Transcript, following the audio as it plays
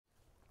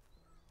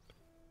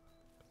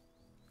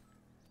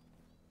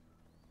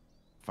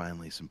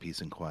finally some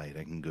peace and quiet.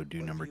 I can go do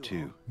What number have 2.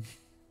 you,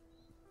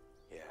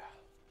 Yeah.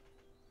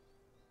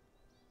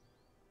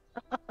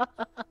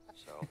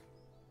 So,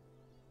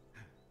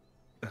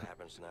 what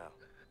happens now?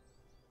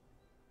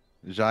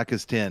 Jacques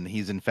is 10.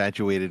 He's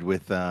infatuated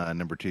with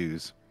number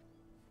 2s.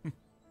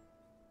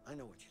 I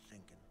know what you're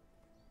thinking,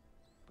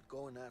 but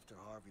going after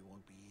Harvey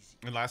won't be easy.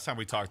 And last time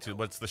we talked to,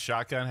 what's the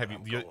shotgun? Have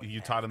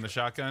you taught him the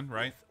shotgun,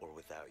 right? With or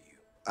without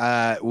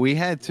you. We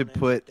had to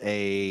put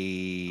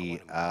a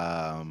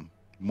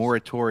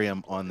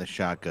moratorium on the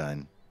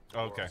shotgun.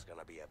 Okay. It's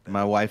gonna be a better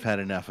My wife had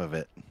enough of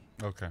it.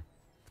 Okay.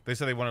 They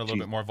said they wanted a little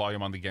Gee. bit more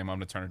volume on the game. I'm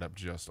gonna turn it up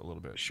just a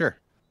little bit Sure.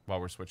 while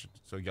we're switching.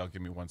 So y'all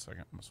give me 1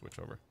 second. I'm gonna switch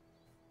over.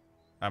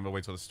 I'm gonna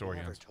wait till the story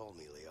You never ends. told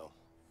me, Leo.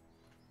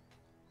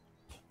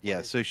 Yeah,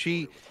 What is so the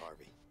she, story with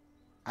Harvey?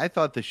 I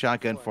thought the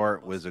shotgun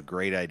fart was a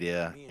great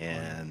idea,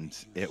 and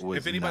it was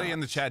If anybody not. in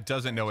the chat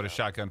doesn't know what a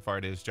shotgun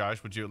fart is,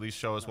 Josh, would you at least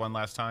show us one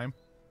last time?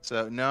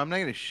 So, no, I'm not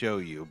going to show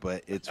you,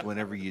 but it's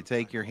whenever you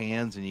take your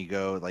hands and you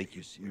go, like,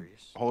 you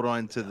hold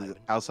on to the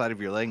outside of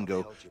your leg and go,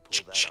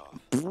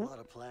 A lot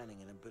of planning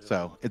and a bit of so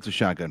luck. it's a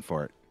shotgun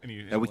fart.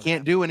 And That we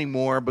can't do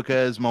anymore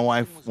because my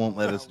wife won't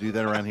let us do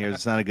that around here.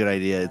 It's not a good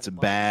idea. It's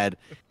bad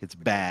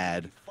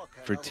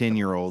for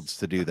 10-year-olds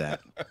to do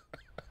that.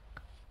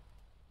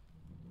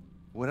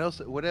 What else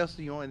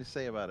do you want me to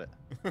say about it?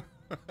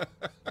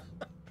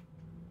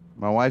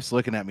 My wife's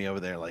looking at me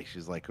over there like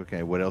she's like,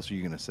 okay, what else are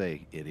you going to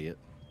say, idiot?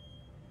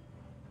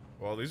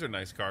 Well, these are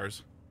nice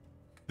cars.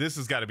 This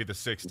has got to be the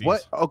 60s.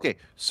 What? Okay,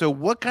 so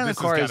what kind This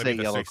of car has is gotta be that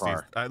the yellow 60s.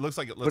 car? It looks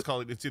like let's call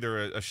it. It's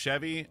either a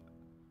Chevy,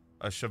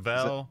 a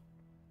Chevelle.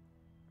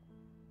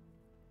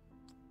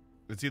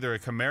 It's either a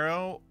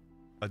Camaro,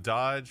 a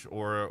Dodge,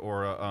 or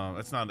a.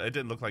 It's not. It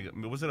didn't look like it.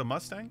 Was it a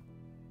Mustang?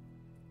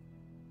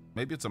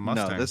 Maybe it's a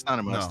Mustang. No, that's not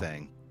a No.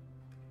 Mustang.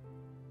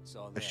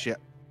 So A there. shit.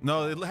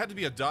 No, it had to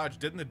be a Dodge.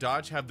 Didn't the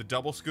Dodge have the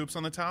double scoops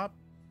on the top?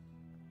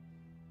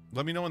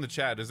 Let me know in the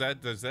chat. Does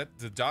that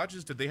the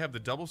Dodges? Did they have the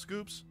double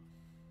scoops?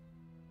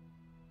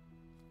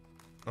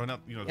 Oh no,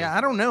 you know. Yeah,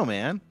 I don't know,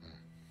 man.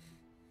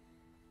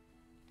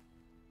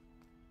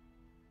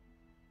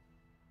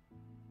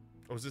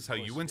 Oh, is this how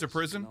you went to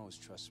prison? You can always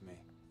trust me.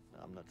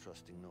 I'm not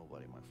trusting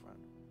nobody, my friend.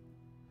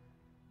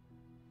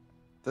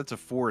 That's a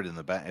Ford in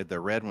the back. The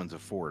red one's a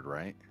Ford,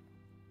 right?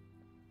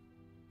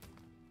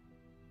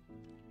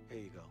 Here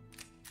you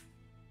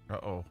go.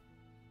 Uh-oh.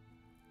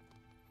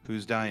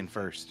 Who's dying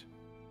first?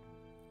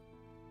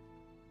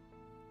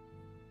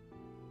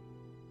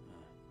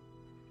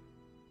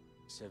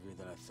 It's heavier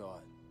than I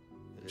thought.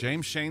 It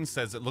James is. Shane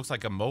says it looks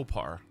like a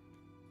Mopar.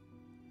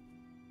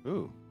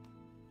 Ooh,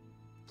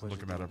 Pleasure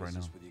looking that doing up right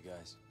business now. With you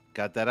guys.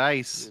 got that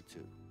ice.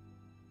 You too.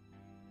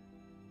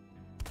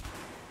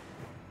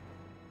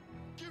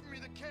 Give me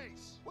the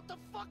case. What the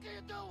fuck are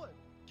you doing?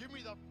 Give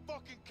me the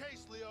fucking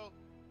case, Leo.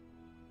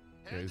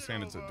 Yeah, he's Hand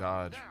saying it it's a over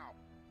Dodge. now.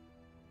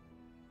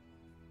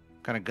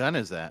 What kind of gun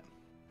is that?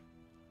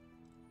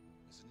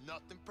 It's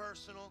nothing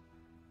personal.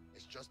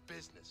 It's just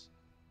business.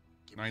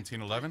 Give me the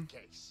 1911?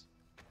 case.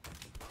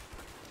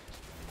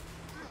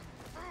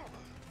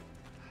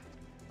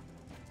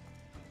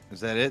 Is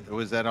that it?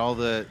 Was that all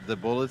the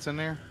bullets in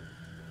there?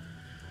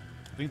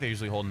 I think they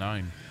usually hold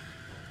 9.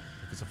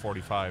 If it's a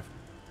 45.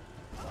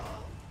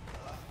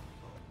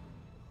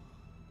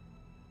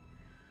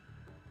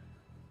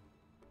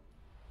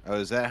 Oh,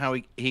 is that how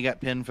he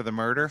got pinned for the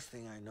murder? First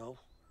thing I know,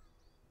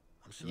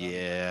 I'm surrounded by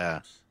Yeah.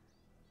 cops.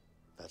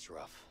 That's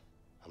rough.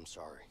 I'm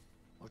sorry.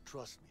 Oh,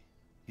 trust me.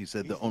 He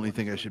said He's the the only one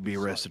thing I who's should gonna be be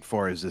arrested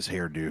for is this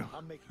hairdo.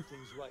 I'm making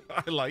things right.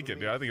 I like it,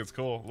 dude. I think it's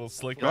cool. A little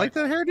slick You like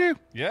back. that hairdo?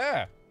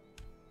 Yeah.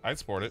 I'd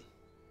sport it.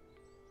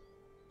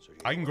 So you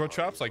I know can where grow Harvey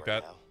chops is like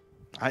right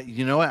that. now?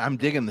 You know what? I'm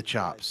digging the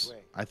chops.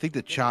 I think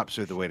the chops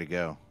are the way to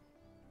go.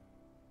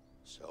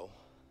 So,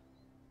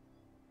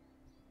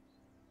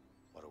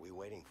 what are we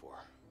waiting for?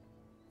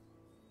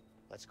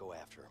 Let's go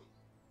after him.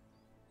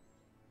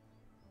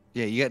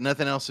 Yeah, you got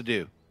nothing else to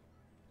do.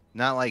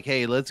 Not like,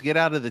 hey, let's get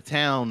out of the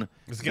town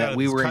Let's get out that of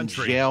we this were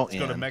country. in jail Let's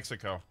go to in.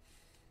 Mexico.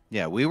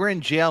 Yeah, we were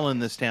in jail in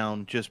this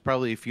town, just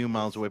probably a few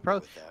miles away,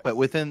 probably, but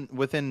within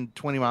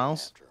 20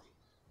 miles. After him.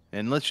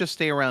 And let's just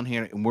stay around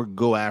here and we'll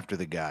go after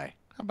the guy.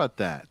 How about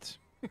that?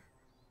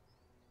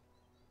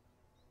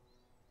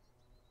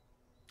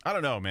 I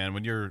don't know, man.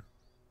 When you're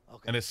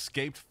Okay. an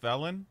escaped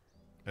felon,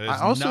 there's I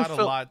also not a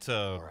feel- lot to,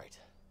 All right.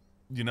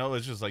 you know,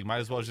 it's just like, might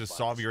as well just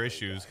solve your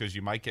issues because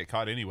you might get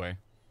caught anyway.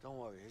 Don't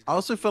worry. he's I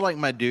also feel like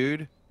my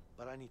dude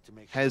but I need to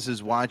make has sure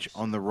his my watch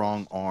business on the is wrong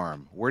right.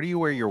 arm. Where do you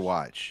wear your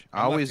watch? I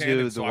I'm always do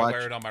left-handed, the so watch. I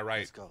wear it on my right.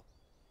 Let's go.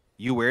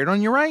 You wear it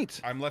on your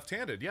right? I'm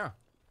left-handed, yeah.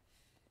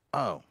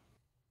 Oh.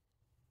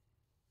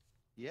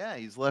 Yeah,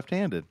 he's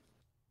left-handed.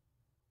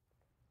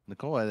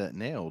 Nicole had that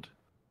nailed.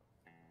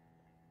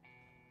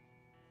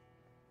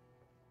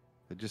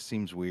 It just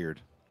seems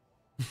weird.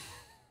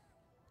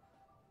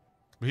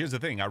 But here's the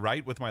thing: I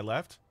write with my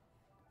left,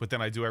 but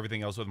then I do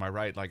everything else with my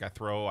right. Like I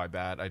throw, I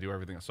bat, I do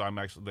everything. So I'm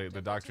actually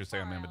the doctors say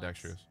I'm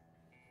ambidextrous.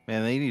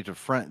 Man, they need to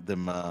front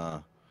them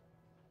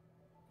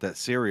that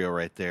cereal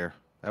right there.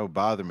 That would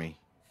bother me.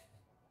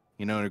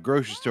 You know, in a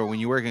grocery store, when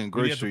you work in a You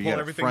grocery have to store, you pull got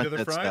to everything front to the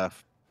that front?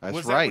 stuff. That's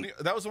Was right.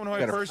 that was one of my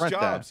gotta first front that.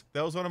 jobs.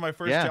 That was one of my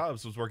first Yeah.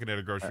 jobs. Was working at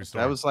a grocery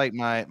store. That was like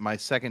my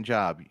second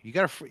job. You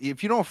got to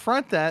if you don't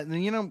front that,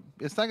 then you know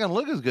it's not going to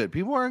look as good.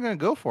 People aren't going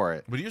to go for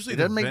it. But usually It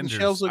the doesn't make the vendors.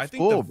 shelves look I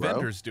think full, the bro.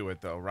 vendors do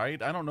it though,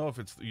 right? I don't know if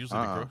it's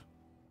usually the.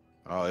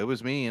 Oh, it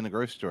was me in the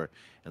grocery store.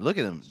 And look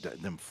at them.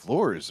 Them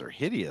floors are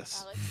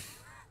hideous. Alex.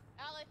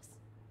 Alex.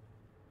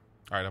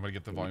 All right, I'm gonna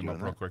get the What are we volume up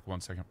doing real that? quick. 1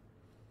 second.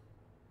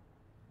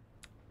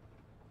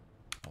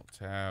 Alt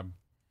tab.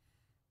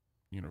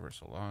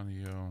 Universal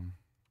audio.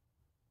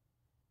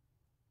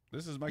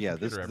 This is my Yeah,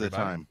 computer. this is the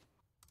everybody. time.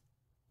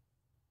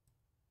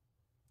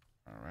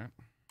 All right.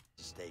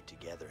 Stay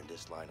together in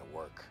this line of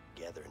work.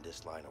 Together in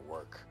this line of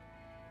work.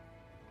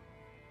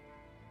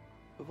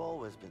 We've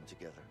always been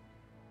together.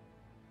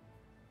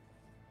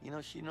 You know,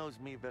 she knows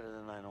me better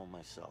than I know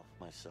myself.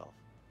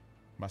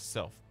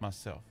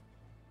 Myself.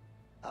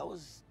 I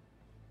was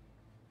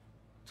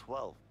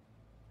 12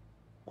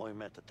 when we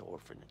met at the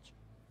orphanage.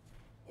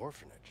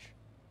 Orphanage.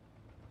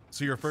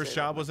 So your first Said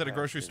job my was at a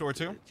parents grocery didn't store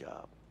do too? the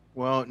job.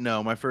 Well,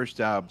 no, my first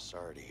job I'm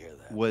sorry to hear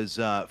that. was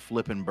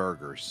flipping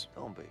burgers.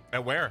 Don't be.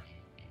 At where?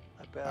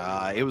 I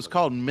barely It was remember.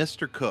 called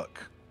Mr.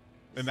 Cook.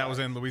 And that was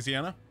in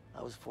Louisiana?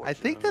 I was I fortunate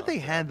think that enough they to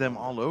had have them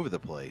one all that over the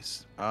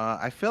place.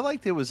 I feel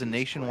like there was a She's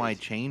nationwide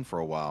crazy. chain for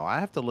a while. I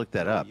have to look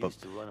that we up. But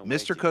used to run away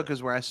Mr. Cook together,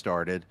 is where I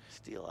started,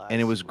 steal and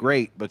it ice was cream,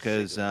 great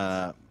because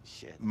cigarettes,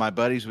 shit. my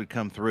buddies would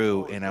come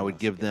through, Always and I run would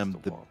us give against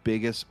them the the wall.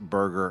 biggest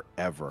burger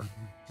ever.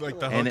 Like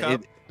the And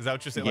hookup? it- Is that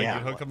what you're saying? Like Yeah,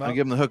 you hook them I up?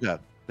 give them the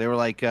hookup. They were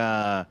like,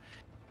 I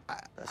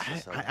That's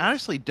just how it is.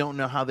 honestly don't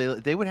know how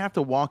they would have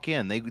to walk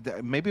in.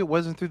 Maybe it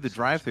wasn't through the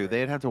drive-through.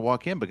 They'd have to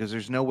walk in because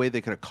there's no way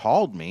they could have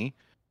called me.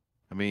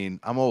 I mean,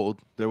 I'm old.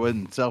 There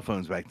wasn't cell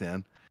phones back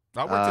then.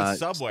 I worked at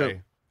so-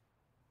 Subway,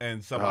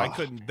 and Subway. I Oh.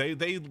 couldn't.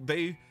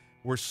 They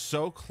were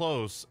so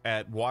close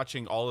at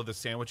watching all of the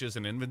sandwiches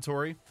and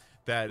inventory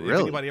that if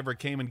Really? anybody ever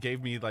came and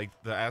gave me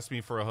asked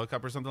me for a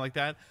hookup or something like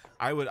that,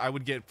 I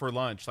would get for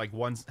lunch like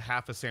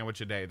half a sandwich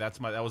a day. That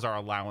was our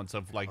allowance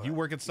of like you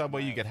work at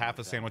Subway, you get half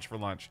a sandwich for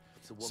lunch.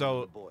 It's a woman So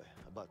and a boy.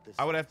 How about this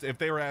I would one? have to if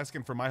they were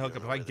asking for my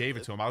hookup. If I gave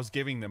it to them, I was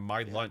giving them my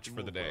They had lunch to for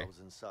the move while day. I was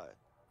inside.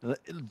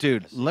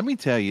 Dude, let me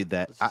tell you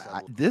that Let's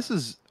settle this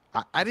is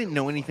I didn't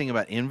know anything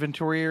about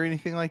inventory or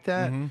anything like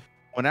that. Mhm.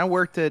 When I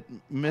worked at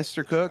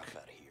Mr. Cook, Get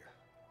outta here.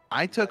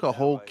 I took a Now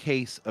whole I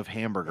case of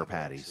hamburger Never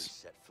actually patties.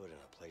 set foot in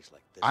a place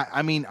like this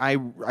I mean I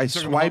took 'em home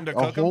swiped to a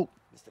cook 'em? whole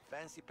Mr.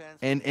 Fancy Pants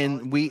and from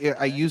college, we Mr.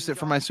 I used it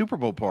for my Fancy Super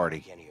Bowl party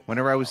Can't even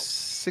whenever I was help.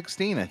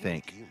 16, I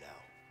think. You now. Job.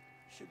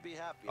 Should be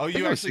happy. Oh, think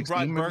you I was actually brought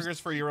 16, maybe burgers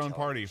for your own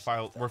party.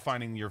 We're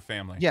finding your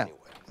family. Yeah,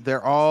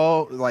 they're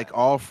all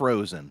all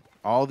frozen.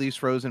 All these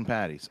frozen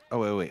patties.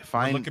 Oh wait, We're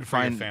find looking for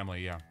your find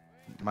family. Yeah,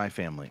 my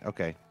family.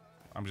 Okay,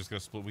 I'm just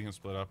gonna split. We can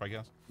split up, I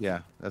guess.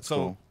 yeah, that's So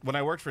cool. when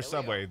I worked for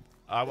Subway,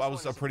 I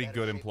was a pretty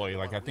good employee.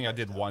 Like I think I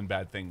did one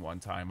bad thing one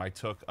time. I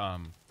took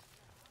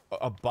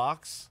a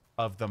box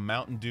of the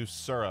Mountain Dew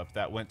syrup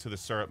that went to the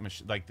syrup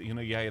machine. Like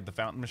you had the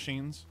fountain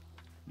machines.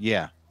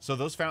 Yeah, So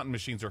those fountain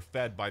machines are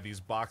fed by these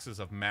boxes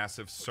of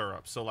massive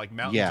syrup. So like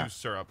Mountain Yeah. Dew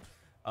syrup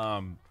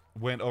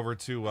went over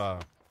to.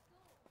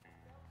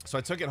 So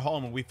I took it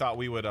home and we thought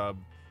we would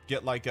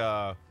get like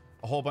a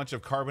whole bunch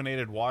of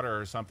carbonated water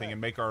or something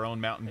and make our own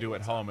Mountain Dew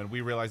at home. And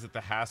we realized that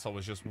the hassle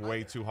was just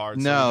way too hard. so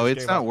we no, just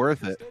it's gave not up.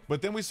 worth it.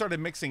 But then we started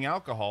mixing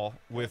alcohol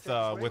with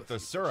the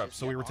syrup.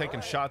 So we were taking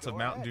shots of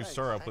Mountain Dew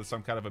syrup with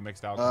some kind of a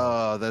mixed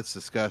alcohol. Oh, that's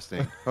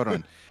disgusting. Hold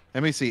on,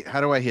 let me see.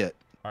 How do I hit?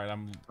 All right,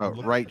 I'm Oh,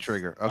 looking- right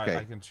trigger. Okay,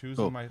 I can choose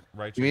cool. my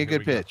right. give me a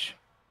trigger. good Here we go. pitch.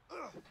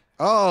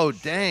 Oh,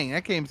 dang,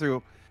 that came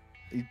through.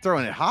 You're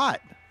throwing it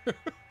hot.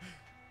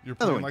 You're Another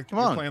playing one, like come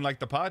you're on. playing like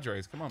the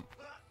Padres. Come on.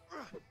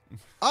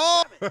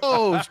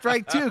 Oh,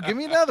 strike two. Give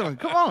me another one.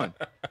 Come on.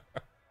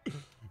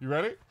 You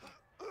ready?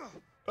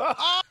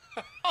 Oh,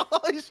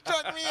 he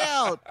struck me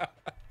out. All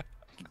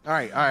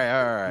right.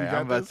 I'm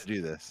got about this? to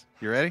do this.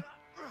 You ready?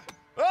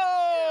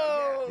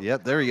 Oh!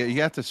 Yep, there we go.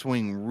 You have to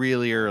swing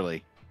really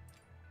early.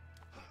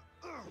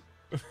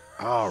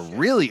 Oh,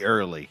 really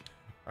early.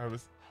 I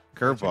was.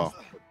 Curveball.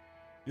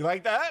 You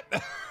like that?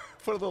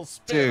 Put a little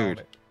spin on Dude.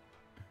 it.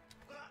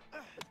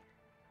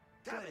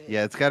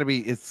 Yeah, it's got to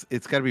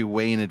be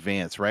way in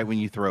advance, right when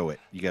you throw it.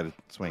 You got to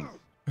swing.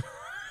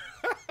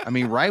 I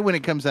mean, right when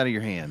it comes out of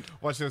your hand.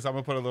 Watch this. I'm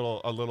gonna put a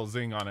little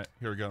zing on it.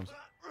 Here it comes.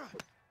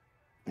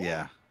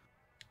 Yeah.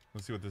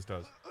 Let's see what this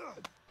does.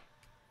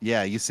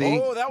 Yeah, you see?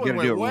 Oh, that you one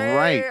gotta do went it way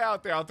right.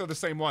 out there. I'll throw the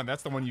same one.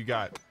 That's the one you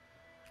got.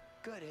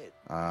 Good hit.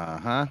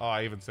 Uh-huh. Oh,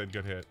 I even said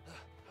good hit.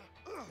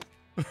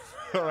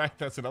 All right,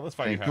 that's enough. Let's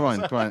fight Hey, your come on,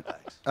 house. come on.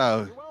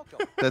 Oh,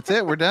 that's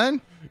it? We're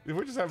done?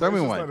 We're just having Throw me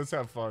just one. let us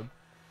have fun.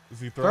 Does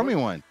he throw Throw it? me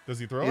one. Does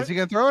he throw Is it? he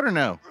going to throw it or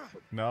no?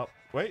 No.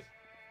 Wait.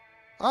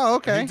 Oh,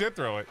 okay. He did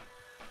throw it.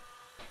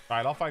 All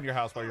right, I'll find your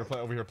house while you're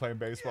over here playing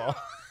baseball.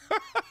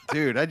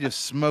 Dude, I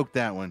just smoked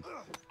that one.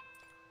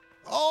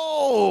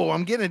 Oh,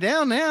 I'm getting it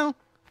down now.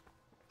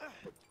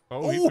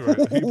 Oh, he threw it.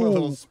 He put a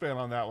little spin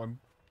on that one.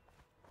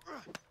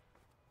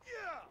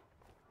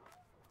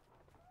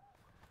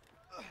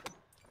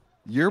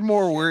 You're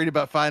more worried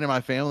about finding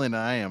my family than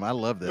I am. I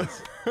love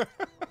this. All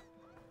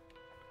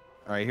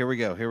right, here we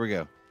go. Here we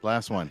go.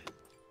 Last one.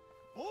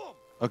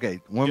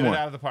 Okay, one Get more. it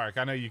out of the park.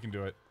 I know you can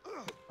do it.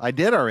 I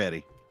did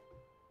already.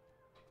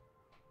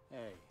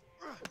 Hey,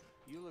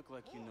 you look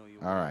like you know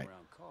your All way right.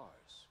 around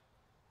cars.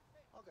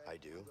 I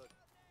do.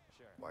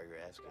 Why you're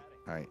asking?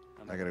 All right,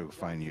 I gotta go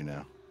find you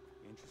now.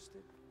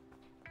 Interested?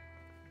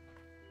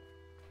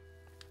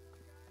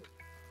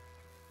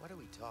 What are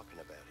we talking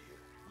about here?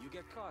 You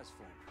get cars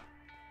for me.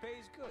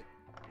 Pays good,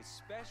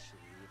 especially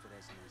if it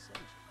has a nice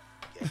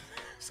engine.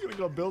 He's gonna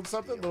go build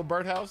something, little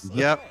birdhouse.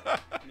 Yep.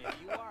 Maybe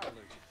you are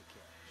allergic to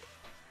cash.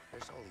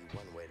 There's only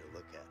one way to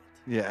look at it.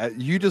 Yeah,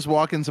 you just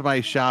walk in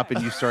somebody's shop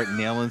and you start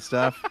nailing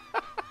stuff.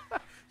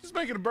 Just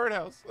making a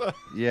birdhouse.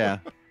 Yeah.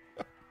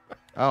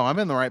 Oh, I'm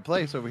in the right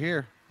place over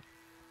here.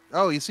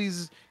 Oh, he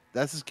sees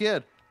that's his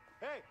kid.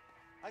 Hey,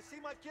 I see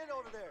my kid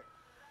over there.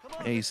 Come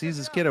on. Hey, he let's sees check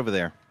his it kid out. over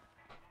there.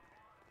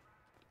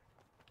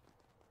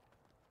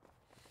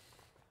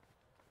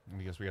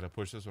 I guess we gotta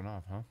push this one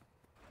off, huh?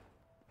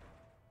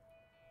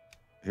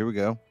 Here we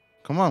go.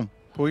 Come on,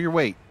 pull your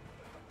weight.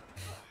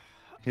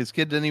 His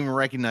kid doesn't even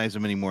recognize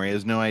him anymore. He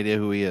has no idea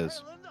who he is.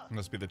 Hey, Linda,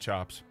 Must be the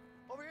chops.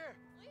 over here.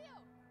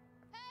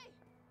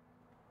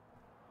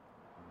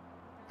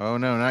 Oh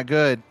no, not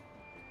good.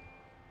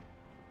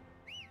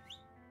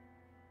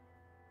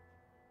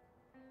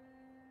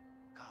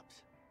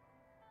 Cops.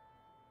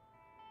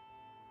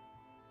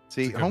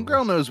 See, It's a good homegirl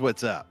one. knows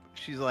what's up.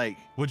 She's like,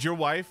 Would your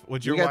wife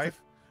You got to-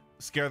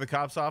 scare the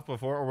cops off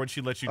before, or would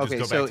she let you just okay,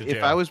 go so back to jail?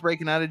 if I was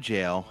breaking out of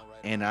jail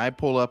and I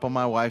pull up on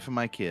my wife and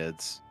my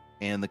kids,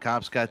 and the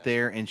cops got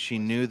there and she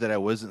knew that I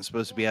wasn't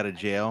supposed to be out of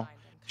jail,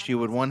 she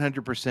would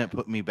 100%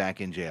 put me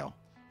back in jail.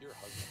 Your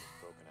husband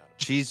is broken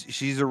out of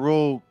She's a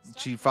rule.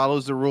 She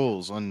follows the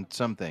rules on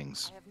some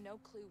things. I have no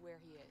clue where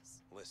he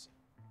is. Listen.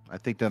 I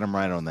think that I'm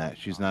right on that.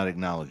 She's not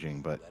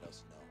acknowledging, but Let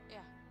us know. Yeah,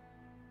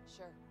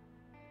 sure.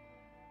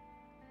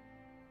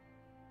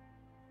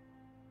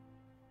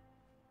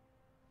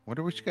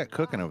 wonder what she got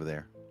cooking over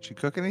there. She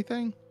cook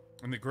anything?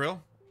 In the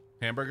grill,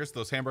 hamburgers.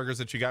 Those hamburgers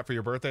that you got for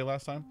your birthday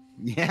last time.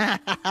 Yeah,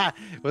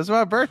 it was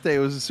my birthday. It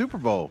was a Super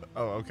Bowl.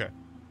 Oh, okay.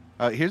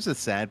 Here's the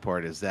sad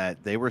part: is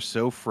that they were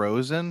so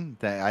frozen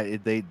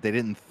that they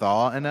didn't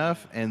thaw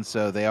enough, and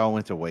so they all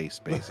went to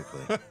waste.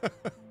 Basically,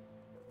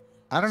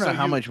 I don't know So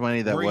how you- much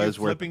money that were was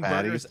you worth flipping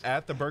patties. burgers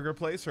at the burger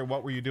place, or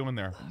what were you doing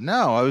there?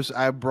 No,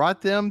 I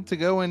brought them to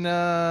go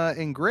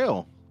and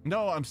grill.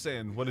 No, I'm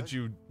saying, what did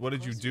you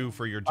do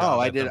for your job? Oh,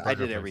 I at the did burger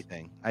place?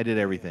 everything. I did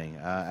everything.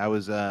 I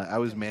was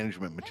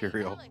management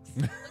material.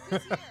 Hey, Alex,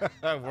 look who's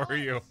here. Were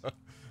you?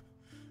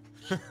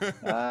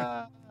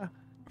 Uh,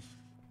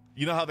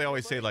 You know how they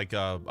always say like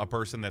a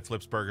person that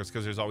flips burgers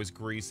because there's always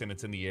grease and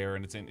it's in the air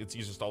and it's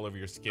just all over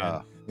your skin.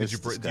 Oh, it's Do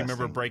you remember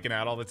disgusting. breaking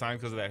out all the time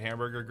because of that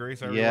hamburger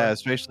grease? yeah,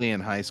 especially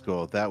in high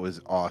school, that was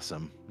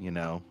awesome. You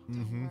know, Don't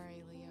Mm-hmm.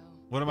 worry, Leo.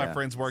 One of my Yeah.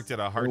 friends worked at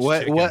a Hart's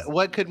what Chicken.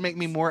 what could make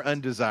me more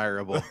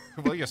undesirable?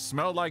 Well, you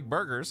smell like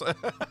burgers. We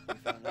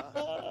found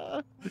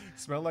out.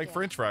 Smell like Yeah,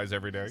 French fries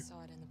every I day. saw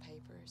it in the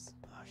papers.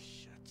 Oh,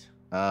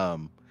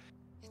 shit.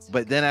 It's But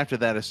okay. then after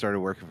that, I started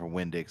working for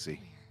Winn-Dixie.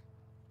 Come here.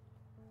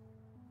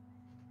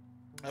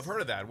 I've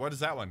heard of that. What is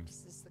that one?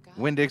 Is this the guy?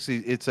 Winn-Dixie,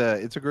 it's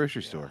a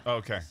grocery store.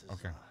 Okay, This is,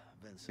 okay.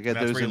 Vincent. I got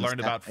That's those where you in the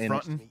learned South- about and-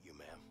 fronting? Meet you,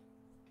 ma'am.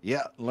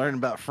 Yeah, learn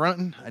about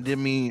fronting.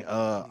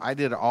 I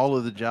did all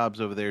of the jobs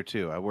over there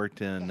too. I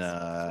worked in Yes,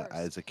 of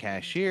course. as a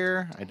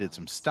cashier. I did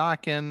some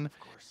stocking. Of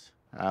course.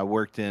 I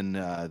worked in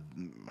a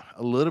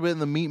little bit in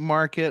the meat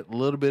market, a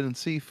little bit in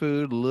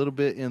seafood, a little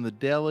bit in the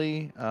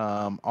deli,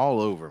 all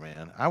over,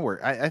 man.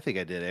 I think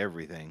I did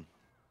everything.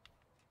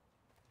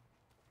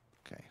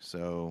 Okay,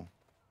 so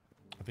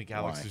I think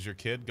Alex Why? is your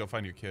kid. Go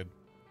find your kid.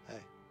 Hey,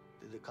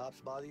 did the cops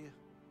bother you?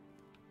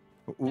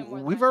 No more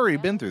we've than already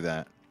that. been through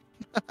that.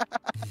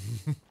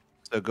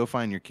 So go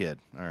find your kid.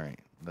 All right,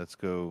 let's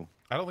go.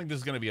 I don't think this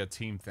is going to be a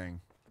team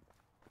thing.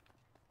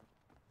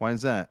 Why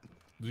is that?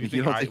 Do you You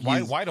think don't think why,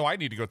 he's- why do I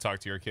need to go talk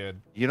to your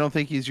kid? You don't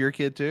think he's your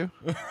kid too?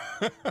 All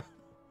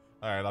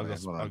right, I'll Wait,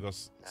 hold I'll on. go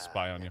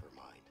spy on you. Never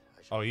mind.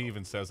 I should Oh, he go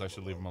even says I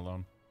should leave him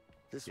alone.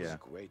 This was Yeah. a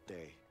great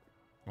day.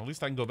 Well, at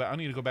least I can go back. I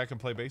need to go back and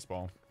play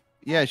baseball.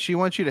 Yeah, she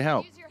wants you to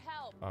help. Use your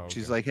help. Oh,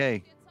 She's okay. like, hey,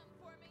 Get something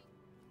for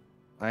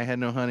me? I had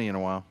no honey in a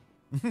while.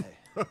 Hey,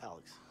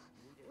 Alex.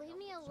 Leave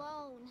me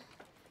alone.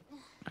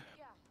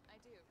 Yeah, I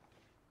do.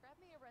 Grab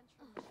me a wrench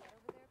from the shed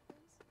over there,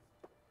 please.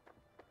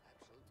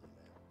 Absolutely,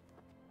 ma'am.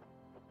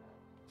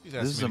 She's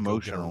This asking is me to go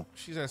get emotional.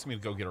 she's asking me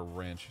to go get a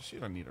wrench. She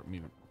don't need me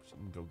to she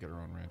can go get her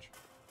own wrench.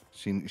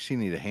 She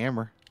need a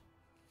hammer.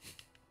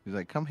 She's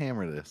like, come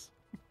hammer this.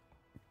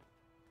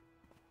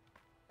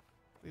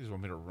 They just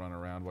want me to run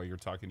around while you're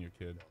talking to your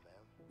kid.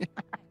 Thanks.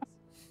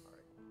 Want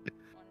to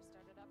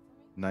start it up for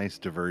me? Nice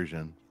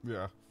diversion. Yeah.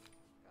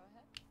 Go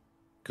ahead.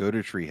 Go to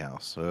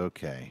Treehouse.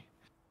 Okay.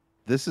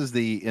 This is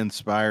the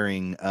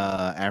inspiring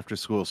after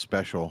school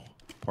special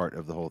part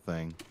of the whole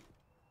thing.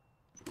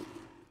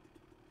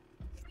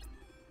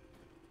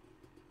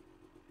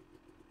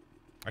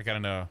 I got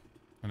an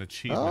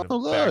achievement. Oh,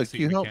 of look, backseat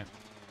you helped- mechanic.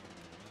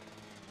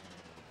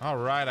 All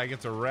right, I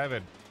get to rev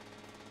it.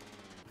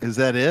 Is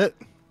that it?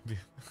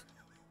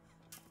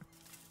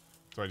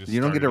 So I just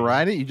You don't get to started it.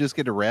 ride it. You just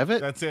get to rev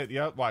it. That's it.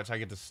 Yep. Watch. I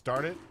get to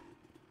start it,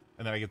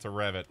 and then I get to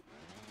rev it.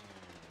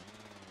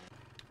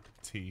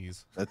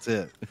 Tease. That's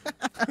it.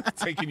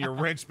 Taking your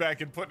wrench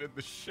back and putting it in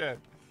the shed.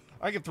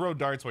 I can throw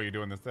darts while you're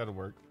doing this. That'll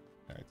work.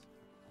 All right.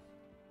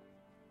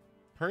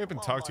 Hurry up and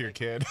Come on, talk to your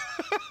buddy. kid.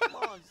 Come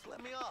on, just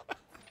let me up.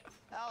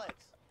 Alex.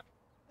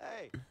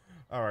 Hey.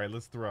 All right,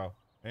 let's throw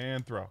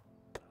and throw. All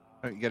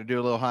right, you got to do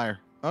a little higher.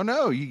 Oh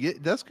no, you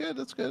get. That's good.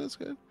 That's good. That's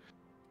good.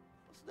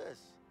 What's this?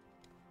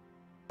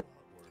 Oh,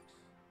 it works.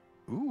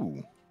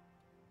 Ooh,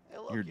 Hey,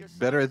 look, you're your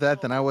better at son's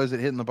that than I home. was at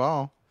hitting the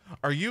ball.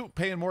 Are you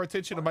paying more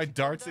attention to my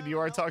darts than you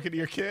are talking to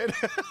your kid?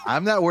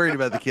 I'm not worried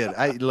about the kid.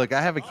 Look.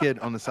 I have a kid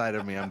on the side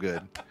of me. I'm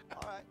good.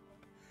 All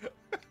right.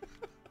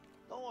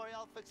 Don't worry,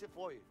 I'll fix it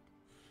for you.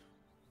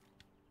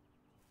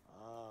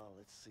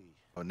 Let's see.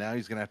 Oh, now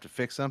he's gonna have to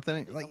fix something. I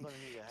think Like, I'm gonna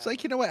need a it's like,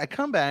 hammer. you know what? I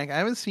come back. I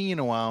haven't seen you in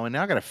a while, and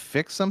now I gotta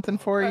fix something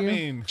for I you.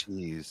 mean-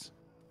 jeez.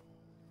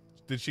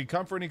 Did she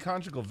come for any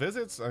conjugal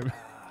visits? I mean,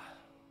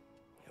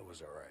 It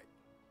was all right.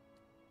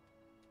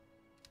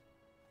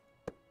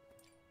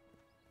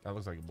 that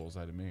looks like a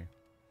bullseye to me.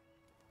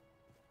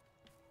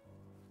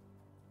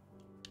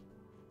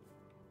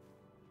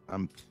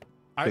 I'm.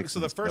 So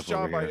fixing the first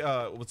stuff job over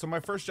here. so my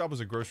first job was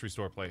a grocery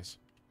store place,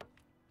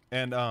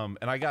 and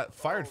I got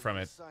fired Oh, from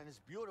this it. sign is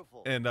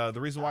beautiful. And the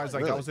reason why is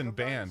like I Really? was in Come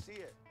down and band,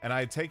 see it. and I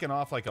had taken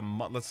off like a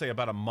month, let's say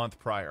about a month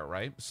prior,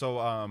 right? So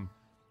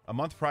a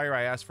month prior,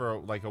 I asked for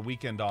like a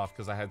weekend off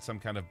because I had some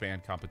kind of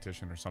band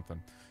competition or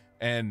something,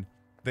 and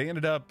they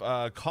ended up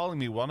calling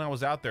me when I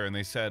was out there, and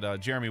they said,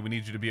 Jeremy, we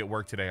need you to be at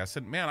work today. I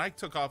said, man, I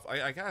took off,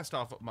 I asked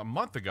off a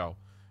month ago,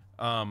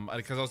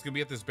 because I was gonna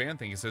be at this band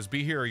thing. He says,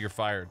 be here or you're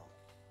fired.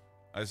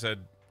 I said,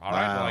 all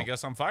right, well, I Wow.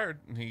 guess I'm fired.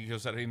 And he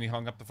goes, and he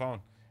hung up the phone.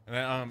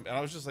 And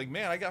I was just like,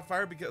 man, I got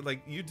fired because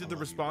like you did the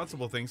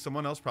responsible thing.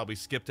 Someone else probably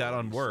skipped out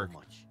on Thank you so work,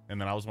 much. and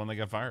then I was one that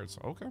got fired.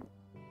 So okay.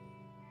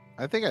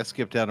 I think I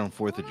skipped out on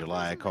 4th of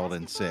July. I called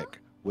in sick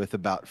with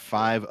about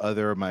 5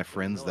 other of my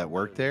friends You know that I'm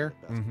worked better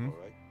there, than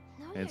basketball, right?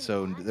 No, and you're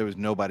so not. there was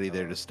nobody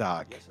there to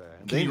stock. Yes, I am. They Can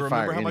you didn't remember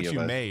fire how any much of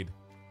you us. made?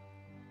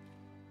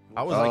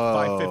 I was like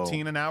Oh.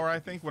 $5.15 an hour, I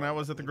think, when I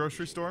was at the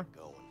grocery store.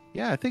 Going.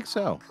 Yeah, I think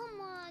so.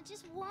 Come on,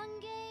 just one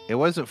game. It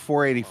wasn't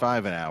 $4.85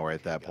 an hour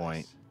at that Guys,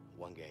 point.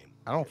 One game.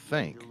 I don't If you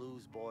need think. to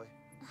lose, boy.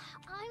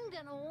 I'm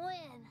gonna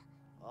win.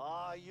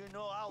 Ah, you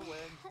know I'll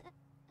win.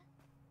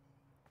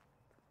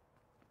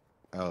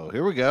 Oh,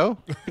 here we go.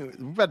 We're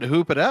about to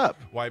hoop it up.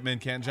 White men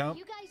can't jump.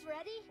 You guys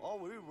ready? Oh,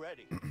 we're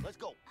ready. Let's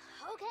go.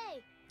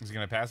 Okay. Is he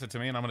gonna pass it to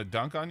me, and I'm gonna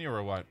dunk on you,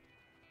 or what?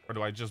 Or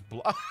do I just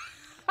block?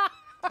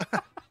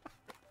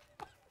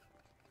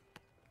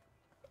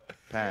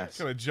 Pass.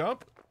 Can I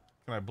jump?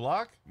 Can I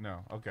block? No.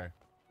 Okay.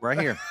 Right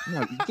here.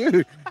 No,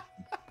 dude.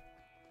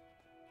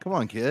 Come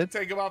on, kid.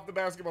 Take him off the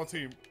basketball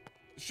team.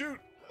 Shoot.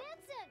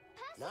 Vincent,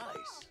 pass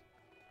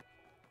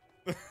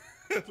Nice.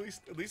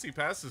 At least he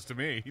passes to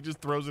me. He just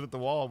throws it at the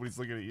wall when he's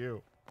looking at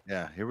you.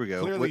 Yeah, here we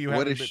go. Clearly What, you what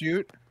haven't is been-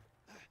 shoot?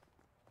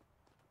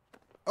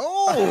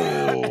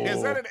 Oh!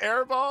 Is that an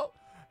air ball?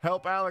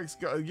 Help Alex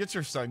go. Get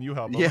your son. You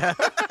help him. Yeah.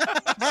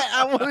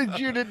 I wanted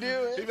you to do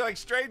He'd it. be like,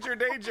 stranger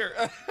danger.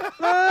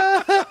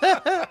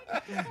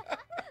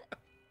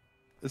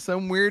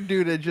 Some weird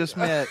dude I just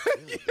met.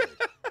 This is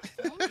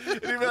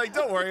good. And he'd be like,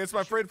 don't worry, it's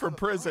my friend from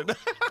prison.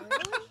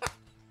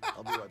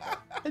 I'll be right back.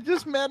 I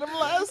just met him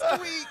last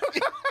week.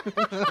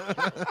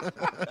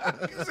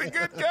 He's a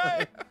good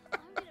guy.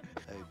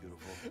 Hey,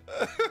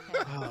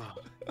 beautiful.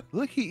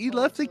 Look, he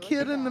left the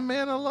kid and the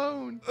man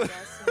alone. Yes,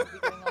 we'll be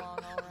going along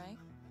all right.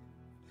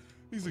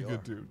 He's a We good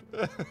are. dude.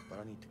 But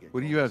I need to get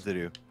What do you going. have to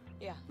do?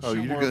 Yeah. Oh,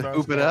 Shoot you're more gonna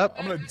hoop it basketball. up?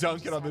 I'm gonna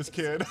dunk it on this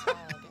kid.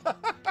 Yeah,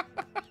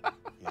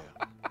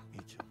 me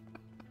too.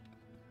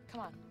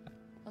 Come on,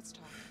 let's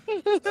talk.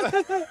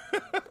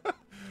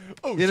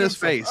 Oh, In his shoot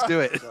some- face. Do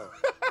it. So,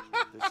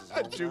 this is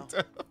home Shoot.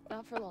 now?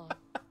 Not for long.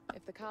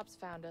 If the cops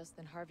found us,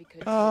 then Harvey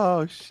could.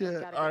 Oh,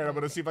 shit. Gotta All right, get I'm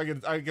gonna see if I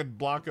can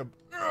block him.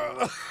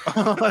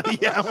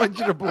 Yeah, I want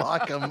you to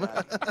block him. You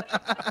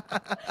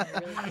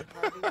really think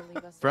Harvey will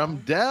leave us From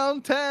alone?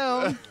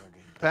 downtown.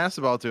 Pass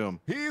the ball to him.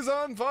 He's on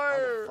How the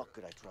fire. fuck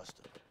could I trust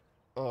him?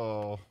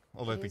 Oh,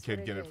 I'll let It the is kid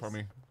what get it it for is.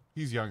 me.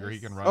 He's younger. He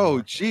can run. Oh, more.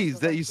 jeez.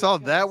 That you saw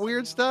that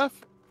weird stuff?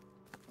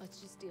 Let's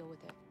just deal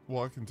with it.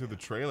 Walk into the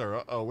trailer.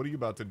 Uh-oh, what are you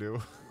about to do?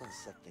 I'm gonna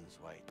set things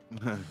right.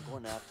 I'm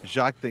going after him.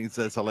 Jacques thinks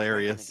that's I'm not gonna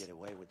hilarious. get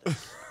away with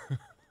this.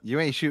 You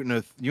ain't shooting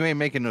no. You ain't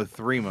making no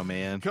 3, my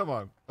man. Come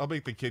on. I'll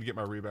make the kid get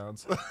my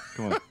rebounds.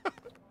 Come on.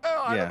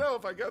 Oh, I Yeah. don't know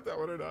if I got that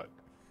one or not.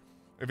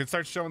 If it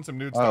starts showing some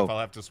nude Oh, stuff, I'll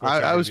have to switch.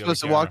 I over was to the other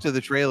supposed to walk camera. to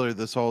the trailer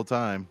this whole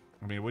time.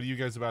 I mean, what are you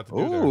guys about to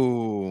do there?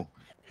 Ooh.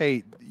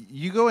 Hey,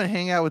 you go and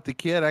hang out with the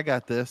kid. I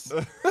got this.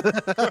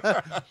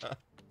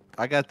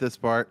 I got this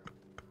part.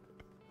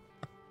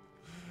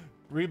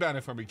 Rebound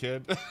it for me,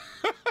 kid.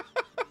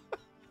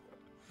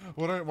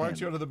 Why aren't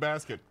you under the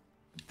basket?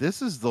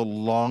 This is the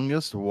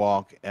longest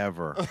walk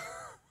ever.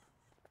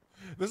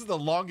 This is the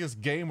longest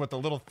game with a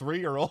little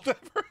 3-year-old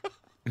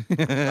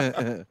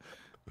ever.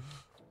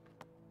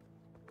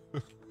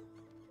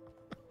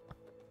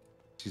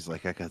 She's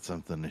like, I got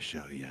something to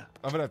show you.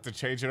 I'm gonna have to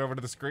change it over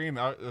to the screen.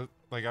 Like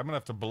I'm gonna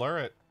have to blur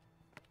it.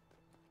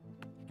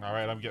 All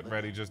right, I'm getting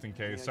ready just in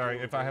case. Sorry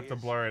if I have to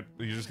blur it.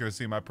 You're just gonna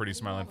see my pretty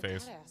smiling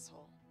face.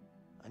 Asshole.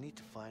 I need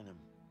to find him.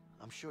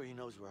 I'm sure he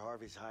knows where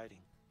Harvey's hiding.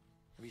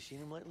 Have you seen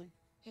him lately?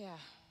 Yeah,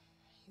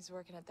 he's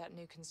working at that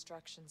new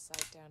construction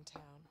site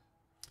downtown.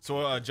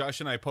 So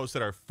Josh and I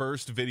posted our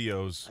first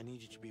videos I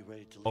need you to be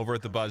ready to over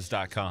at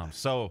thebuzz.com.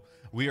 So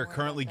we are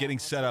currently getting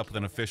set up with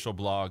an official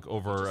blog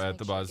over at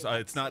the Buzz.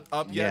 It's not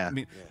up yet,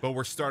 Yeah. but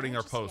we're starting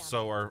our posts.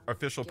 So our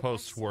official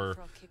posts were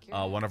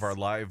one of our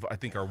live, I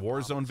think our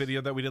Warzone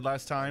video that we did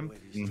last time,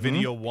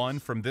 video 1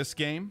 from this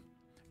game,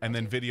 and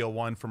then video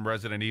 1 from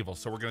Resident Evil.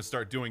 So we're going to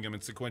start doing them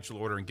in sequential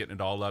order and getting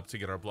it all up to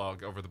get our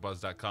blog over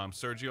thebuzz.com.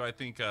 Sergio, I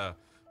think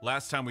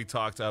last time we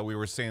talked, we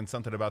were saying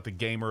something about the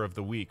Gamer of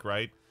the Week,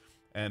 right?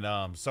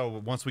 And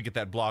so once we get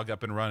that blog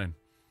up and running,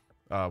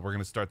 we're going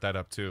to start that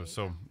up too.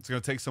 So it's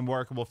going to take some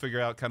work, and we'll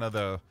figure out kind of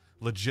the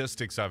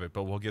logistics of it,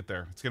 but we'll get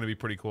there. It's going to be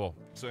pretty cool.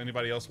 So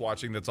anybody else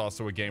watching that's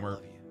also a gamer,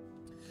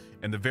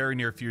 in the very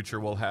near future,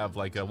 we'll have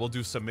like, we'll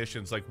do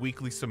submissions, like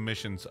weekly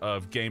submissions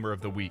of Gamer of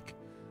the Week.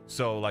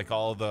 So like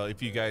all the,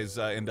 if you guys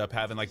end up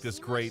having like this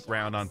great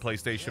round on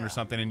PlayStation or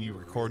something, and you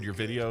record your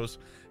videos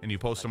and you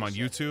post them on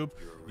YouTube,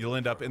 you'll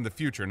end up in the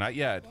future, not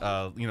yet,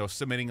 you know,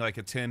 submitting like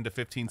a 10 to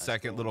 15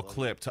 second little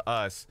clip to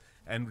us,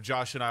 and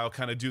Josh and I will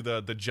kind of do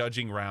the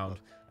judging round,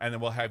 and then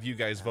we'll have you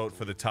guys vote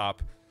for the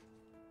top,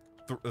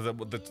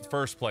 the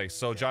first place.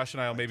 So Josh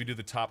and I will maybe do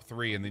the top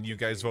 3, and then you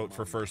guys vote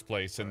for first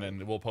place, and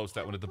then we'll post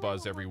that one at the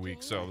Buzz every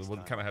week. So we'll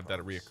kind of have that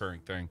a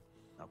reoccurring thing.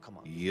 Now come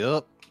on.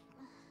 Yup.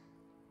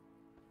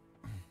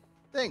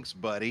 Thanks,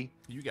 buddy.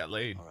 You got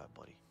laid. All right,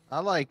 buddy. I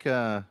like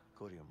Go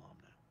to your mom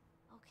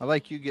now. I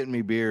like you getting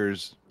me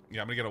beers.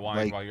 Yeah, I'm gonna get a wine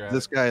Like while you're at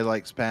this it. guy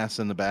likes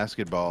passing the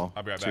basketball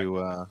I'll be right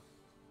to